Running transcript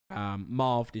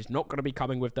Marved is not going to be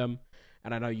coming with them,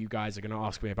 and I know you guys are going to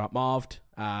ask me about Marved.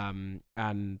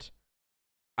 And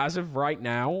as of right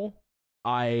now,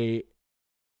 right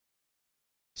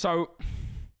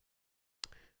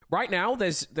now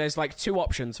there's like two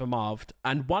options for Marved,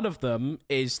 and one of them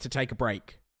is to take a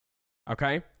break.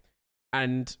 Okay?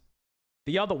 And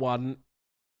the other one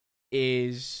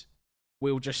is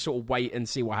we'll just sort of wait and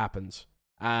see what happens.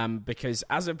 Because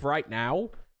as of right now,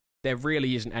 there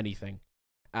really isn't anything.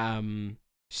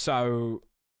 So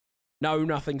no,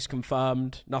 nothing's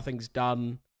confirmed, nothing's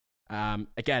done.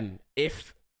 Again,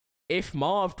 if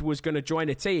Marved was going to join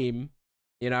a team,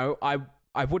 I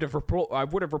would have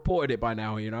reported it by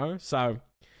now, So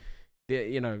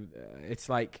it's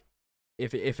like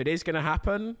if it is going to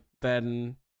happen,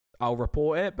 then I'll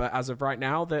report it, but as of right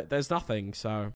now, there's nothing, so